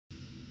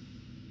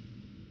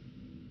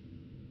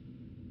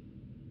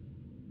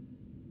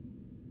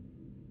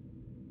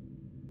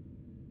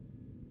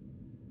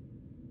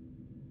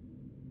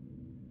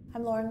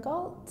I'm Lauren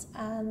Gault,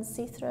 and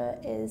Cithra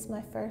is my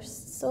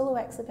first solo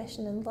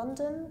exhibition in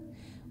London,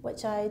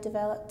 which I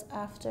developed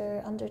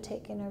after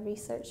undertaking a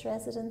research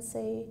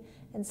residency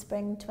in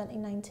spring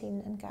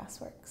 2019 in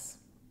Gasworks.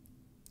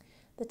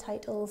 The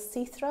title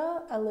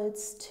Cithra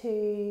alludes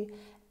to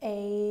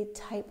a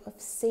type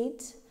of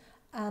seed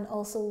and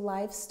also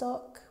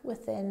livestock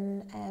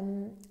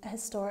within a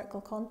historical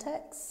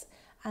context,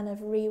 and I've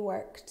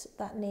reworked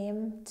that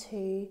name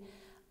to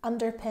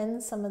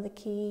underpin some of the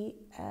key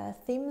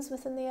themes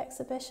within the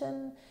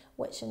exhibition,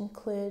 which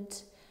include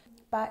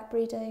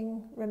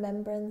backbreeding,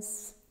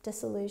 remembrance,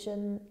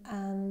 disillusion,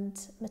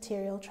 and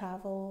material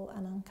travel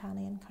and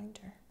uncanny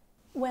encounter.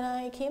 When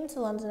I came to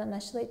London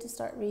initially to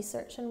start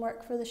researching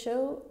work for the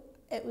show,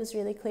 it was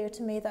really clear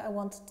to me that I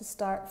wanted to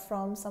start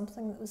from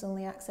something that was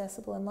only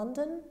accessible in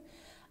London,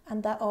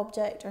 and that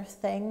object or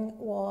thing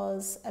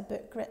was a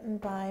book written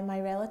by my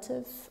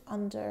relative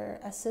under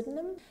a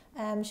pseudonym.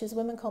 She was a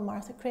woman called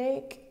Martha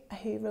Craig,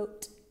 who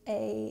wrote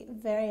a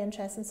very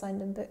interesting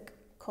sounding book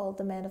called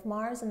The Men of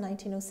Mars in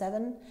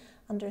 1907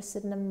 under a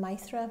pseudonym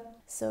Mithra.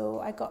 So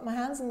I got my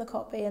hands on the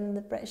copy in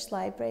the British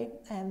Library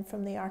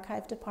from the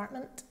archive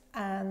department,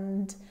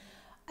 and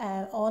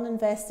on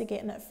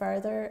investigating it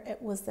further,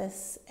 it was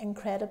this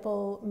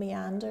incredible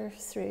meander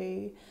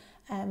through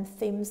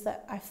themes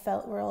that I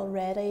felt were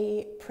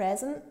already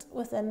present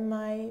within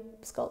my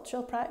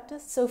sculptural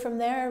practice. So from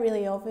there, a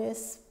really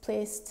obvious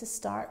place to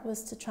start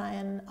was to try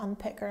and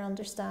unpick or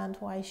understand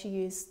why she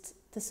used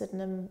the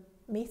pseudonym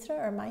Mithra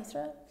or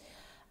Mithra.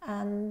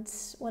 And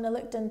when I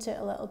looked into it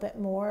a little bit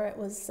more, it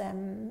was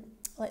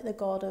like the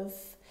god of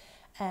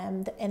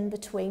the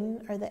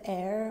in-between, or the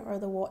heir, or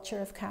the watcher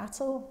of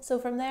cattle. So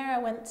from there I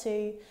went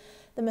to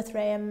the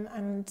Mithraeum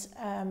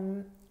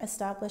and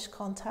established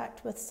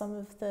contact with some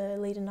of the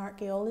leading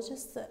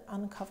archaeologists that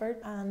uncovered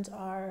and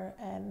are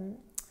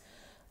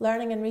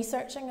learning and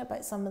researching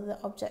about some of the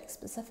objects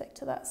specific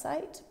to that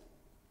site.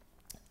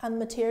 And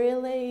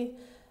materially,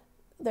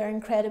 they're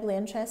incredibly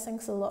interesting,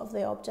 so a lot of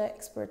the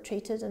objects were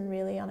treated in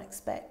really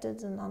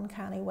unexpected and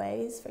uncanny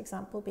ways, for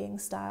example being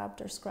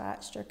stabbed or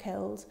scratched or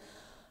killed,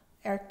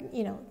 or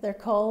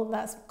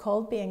that's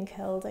called being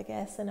killed, I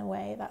guess, in a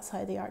way. That's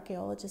how the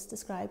archaeologists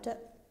described it.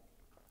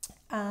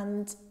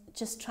 And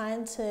just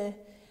trying to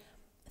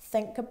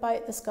think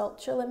about the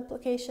sculptural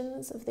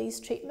implications of these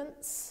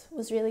treatments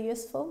was really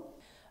useful.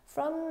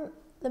 From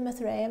the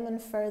Mithraeum and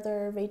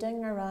further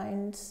reading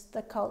around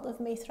the cult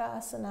of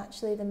Mithras and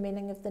actually the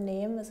meaning of the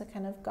name as a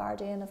kind of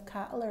guardian of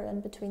cattle or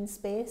in between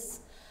space,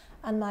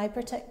 and my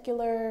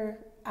particular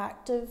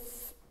active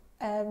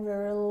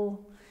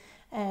rural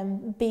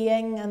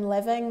being and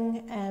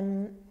living,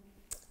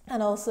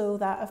 and also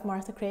that of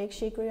Martha Craig.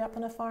 She grew up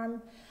on a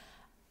farm.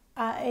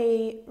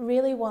 I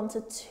really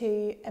wanted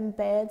to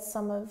embed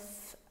some of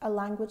a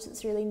language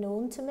that's really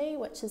known to me,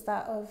 which is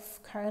that of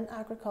current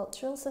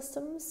agricultural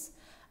systems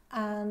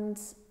and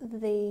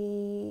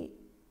the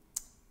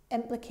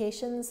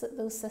implications that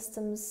those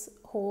systems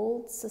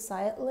hold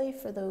societally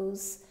for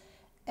those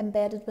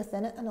embedded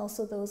within it and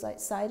also those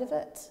outside of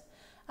it.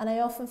 And I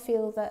often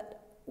feel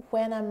that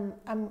when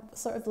I'm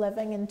sort of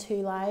living in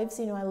two lives,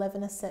 I live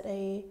in a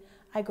city,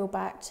 I go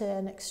back to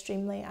an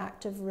extremely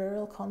active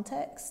rural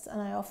context, and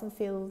I often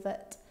feel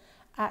that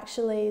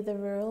actually the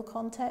rural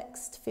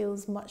context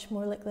feels much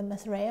more like the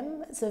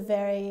Mithraeum. It's a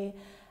very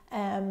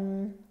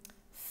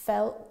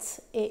felt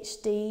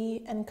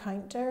HD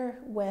encounter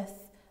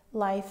with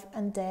life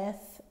and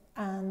death,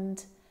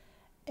 and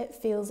it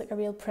feels like a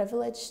real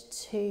privilege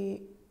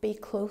to be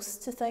close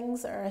to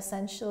things that are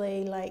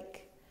essentially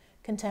like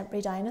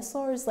contemporary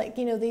dinosaurs. Like,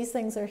 these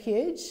things are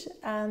huge,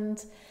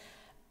 and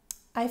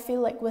I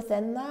feel like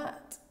within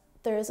that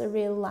there is a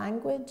real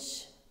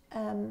language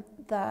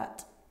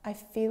that I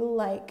feel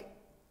like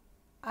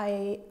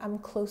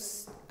I'm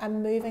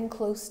moving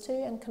close to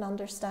and can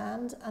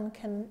understand and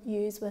can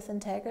use with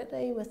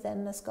integrity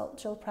within the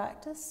sculptural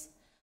practice.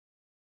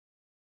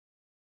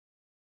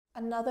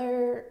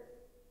 Another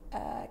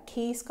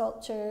key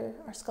sculpture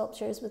or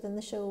sculptures within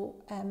the show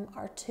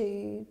are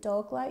two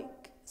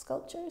dog-like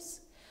sculptures.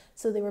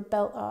 So they were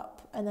built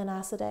up and then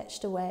acid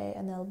etched away,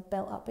 and they'll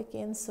built up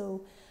again.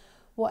 So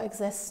what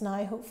exists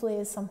now hopefully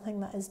is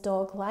something that is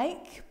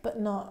dog-like, but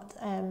not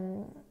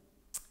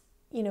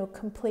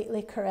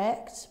completely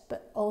correct,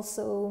 but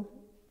also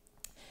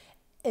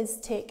is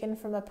taken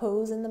from a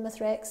pose in the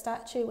Mithraic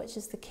statue, which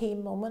is the key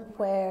moment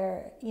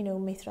where,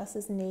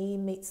 Mithras's knee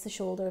meets the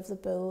shoulder of the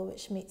bull,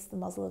 which meets the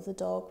muzzle of the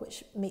dog,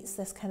 which meets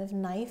this kind of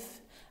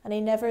knife. And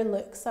he never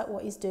looks at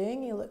what he's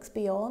doing, he looks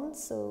beyond.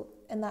 So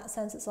in that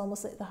sense, it's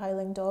almost like the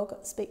howling dog.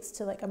 It speaks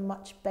to like a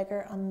much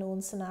bigger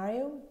unknown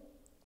scenario.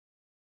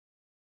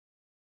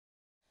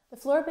 The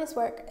floor-based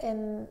work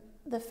in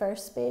the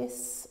first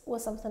space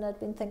was something I'd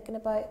been thinking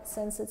about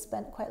since I'd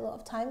spent quite a lot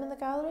of time in the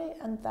gallery,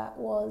 and that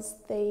was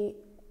the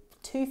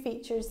two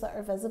features that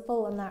are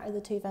visible, and that are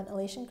the two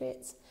ventilation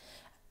grates.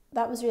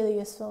 That was really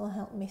useful in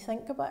helping me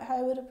think about how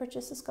I would have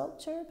produced a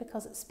sculpture,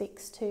 because it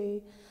speaks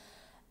to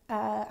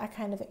a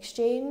kind of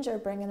exchange or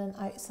bringing an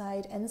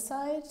outside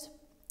inside.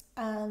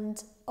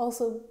 And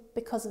also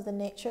because of the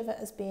nature of it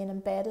as being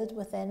embedded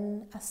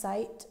within a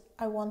site,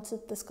 I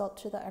wanted the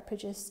sculpture that I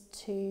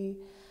produced to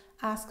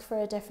ask for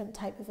a different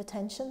type of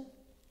attention.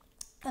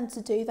 And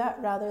to do that,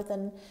 rather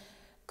than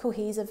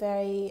cohese a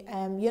very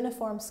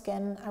uniform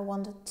skin, I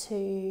wanted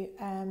to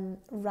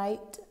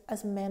write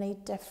as many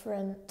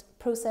different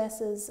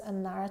processes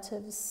and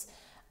narratives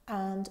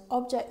and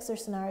objects or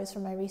scenarios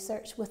from my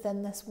research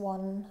within this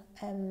one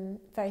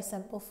very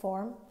simple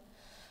form.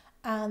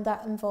 And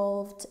that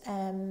involved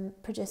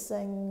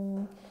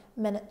producing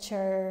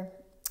miniature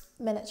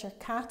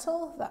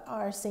cattle that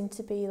are seen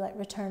to be like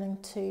returning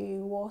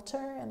to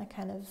water in a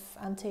kind of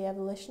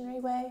anti-evolutionary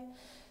way,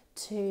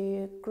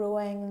 to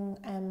growing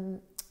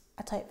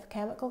a type of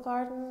chemical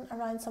garden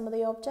around some of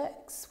the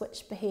objects,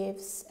 which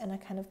behaves in a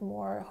kind of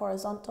more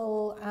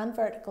horizontal and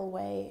vertical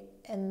way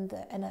in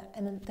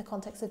the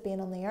context of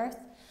being on the earth,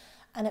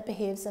 and it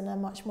behaves in a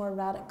much more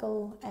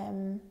radical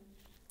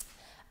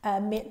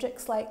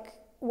matrix-like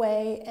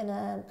way in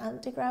an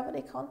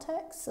anti-gravity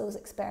context. So I was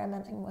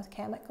experimenting with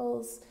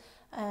chemicals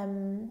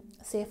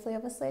safely,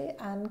 obviously,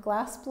 and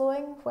glass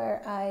blowing,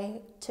 where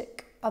I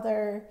took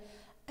other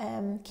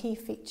key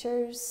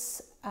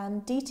features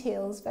and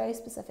details, very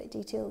specific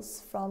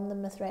details from the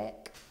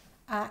Mithraic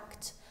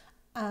act,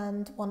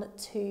 and wanted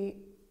to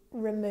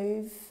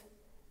remove,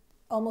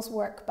 almost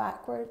work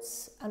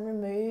backwards and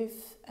remove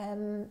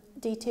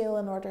detail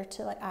in order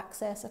to like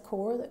access a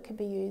core that could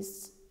be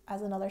used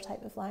as another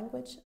type of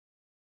language.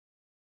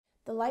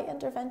 The light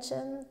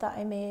intervention that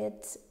I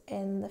made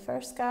in the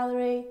first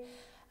gallery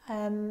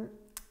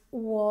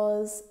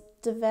was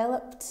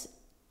developed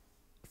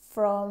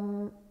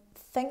from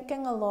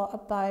thinking a lot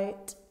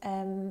about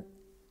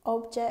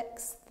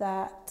objects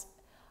that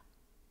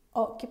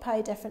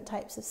occupy different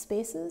types of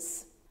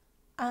spaces.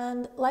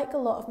 And like a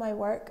lot of my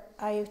work,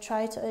 I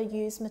try to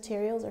use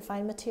materials or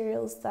find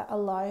materials that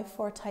allow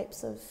for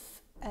types of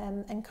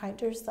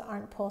encounters that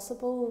aren't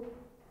possible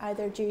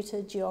either due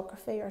to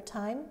geography or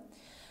time.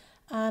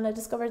 And I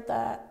discovered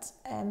that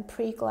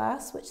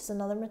pre-glass, which is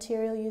another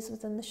material used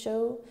within the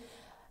show,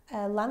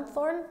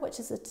 lanthorn, which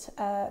is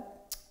a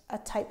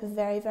type of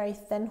very, very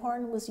thin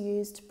horn, was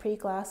used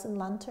pre-glass in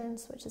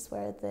lanterns, which is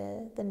where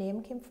the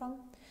name came from.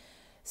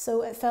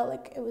 So it felt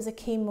like it was a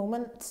key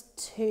moment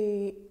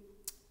to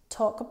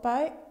talk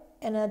about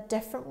in a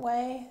different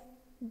way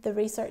the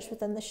research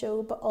within the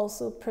show, but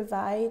also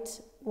provide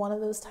one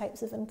of those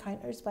types of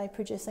encounters by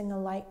producing a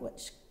light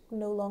which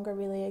no longer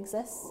really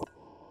exists.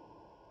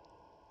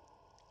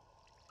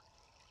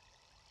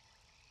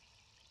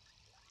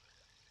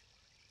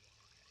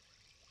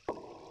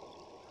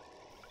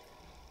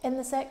 In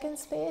the second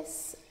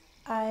space,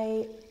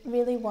 I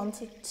really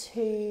wanted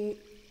to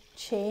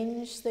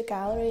change the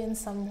gallery in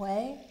some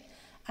way,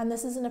 and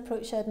this is an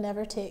approach I'd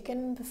never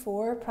taken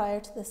before prior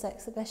to this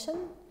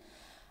exhibition.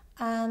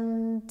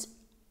 And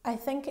I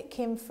think it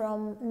came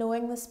from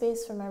knowing the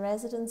space from my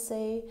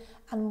residency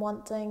and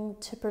wanting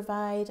to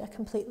provide a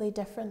completely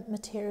different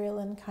material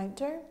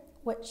encounter,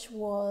 which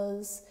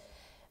was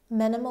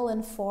minimal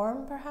in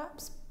form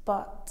perhaps,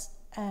 but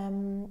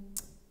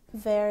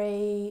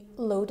very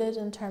loaded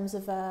in terms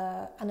of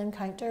an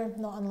encounter,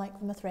 not unlike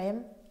the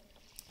Mithraeum.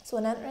 So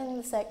in entering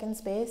the second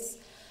space,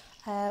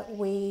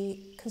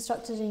 we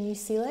constructed a new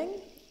ceiling,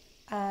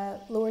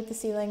 lowered the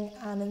ceiling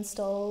and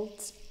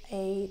installed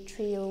a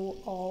trio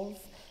of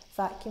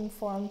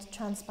vacuum-formed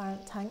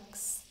transparent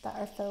tanks that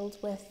are filled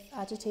with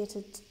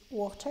agitated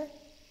water.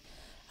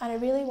 And I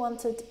really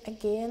wanted,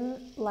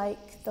 again,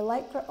 like the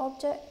Lycra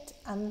object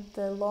and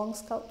the long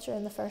sculpture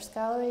in the first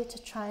gallery,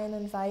 to try and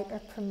invite or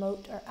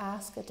promote or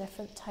ask a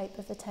different type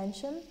of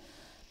attention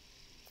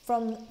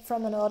from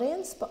an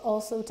audience, but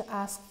also to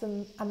ask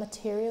them a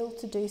material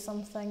to do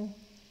something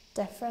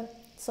different.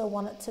 So I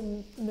wanted to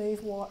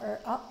move water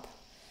up.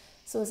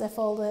 So as if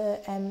all the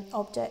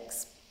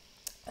objects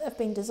have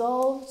been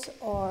dissolved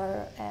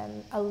or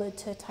allude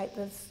to a type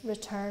of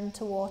return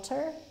to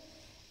water,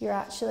 you're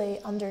actually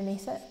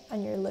underneath it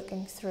and you're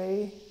looking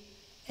through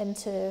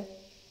into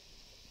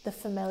the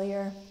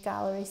familiar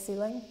gallery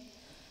ceiling.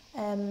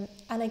 And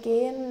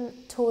again,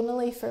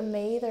 tonally for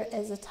me, there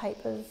is a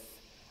type of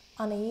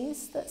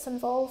unease that's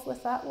involved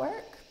with that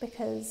work,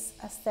 because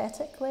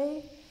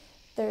aesthetically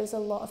there's a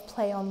lot of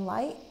play on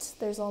light.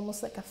 There's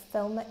almost like a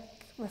filmic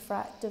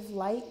refractive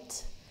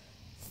light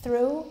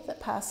throw that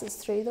passes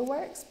through the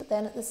works, but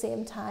then at the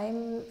same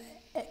time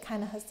it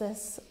kind of has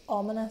this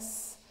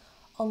ominous,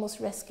 almost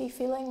risky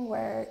feeling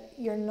where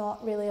you're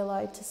not really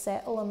allowed to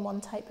settle on one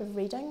type of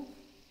reading,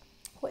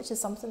 which is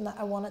something that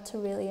I wanted to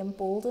really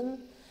embolden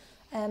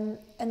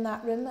in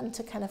that room and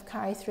to kind of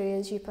carry through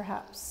as you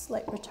perhaps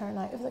like return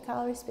out of the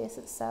gallery space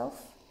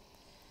itself.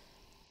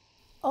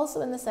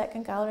 Also in the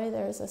second gallery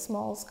there is a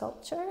small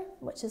sculpture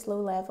which is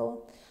low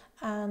level,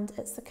 and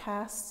it's the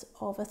cast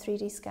of a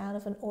 3D scan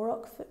of an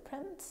auroch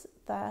footprint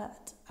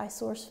that I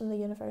sourced from the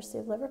University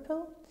of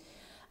Liverpool.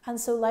 And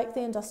so like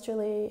the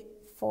industrially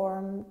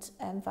formed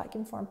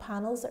vacuum formed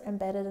panels that are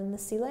embedded in the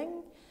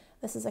ceiling,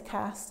 this is a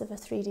cast of a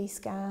 3D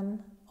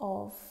scan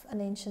of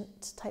an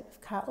ancient type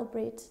of cattle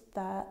breed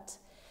that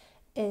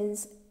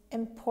is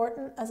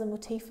important as a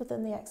motif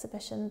within the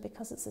exhibition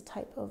because it's a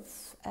type of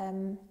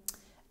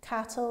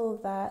cattle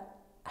that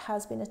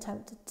has been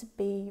attempted to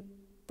be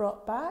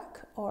brought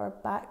back or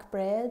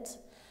backbred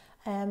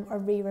or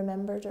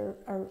re-remembered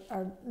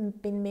or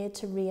been made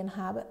to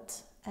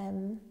re-inhabit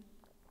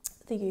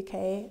the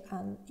UK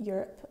and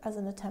Europe as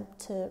an attempt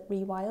to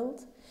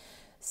rewild.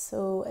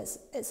 So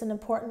it's an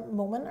important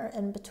moment or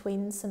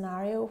in-between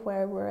scenario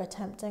where we're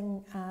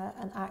attempting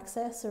an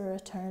access or a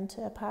return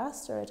to a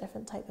past or a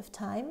different type of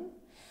time.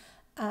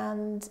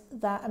 And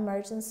that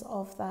emergence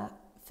of that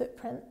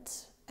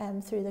footprint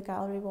through the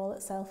gallery wall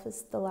itself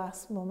is the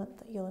last moment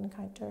that you'll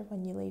encounter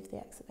when you leave the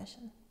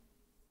exhibition.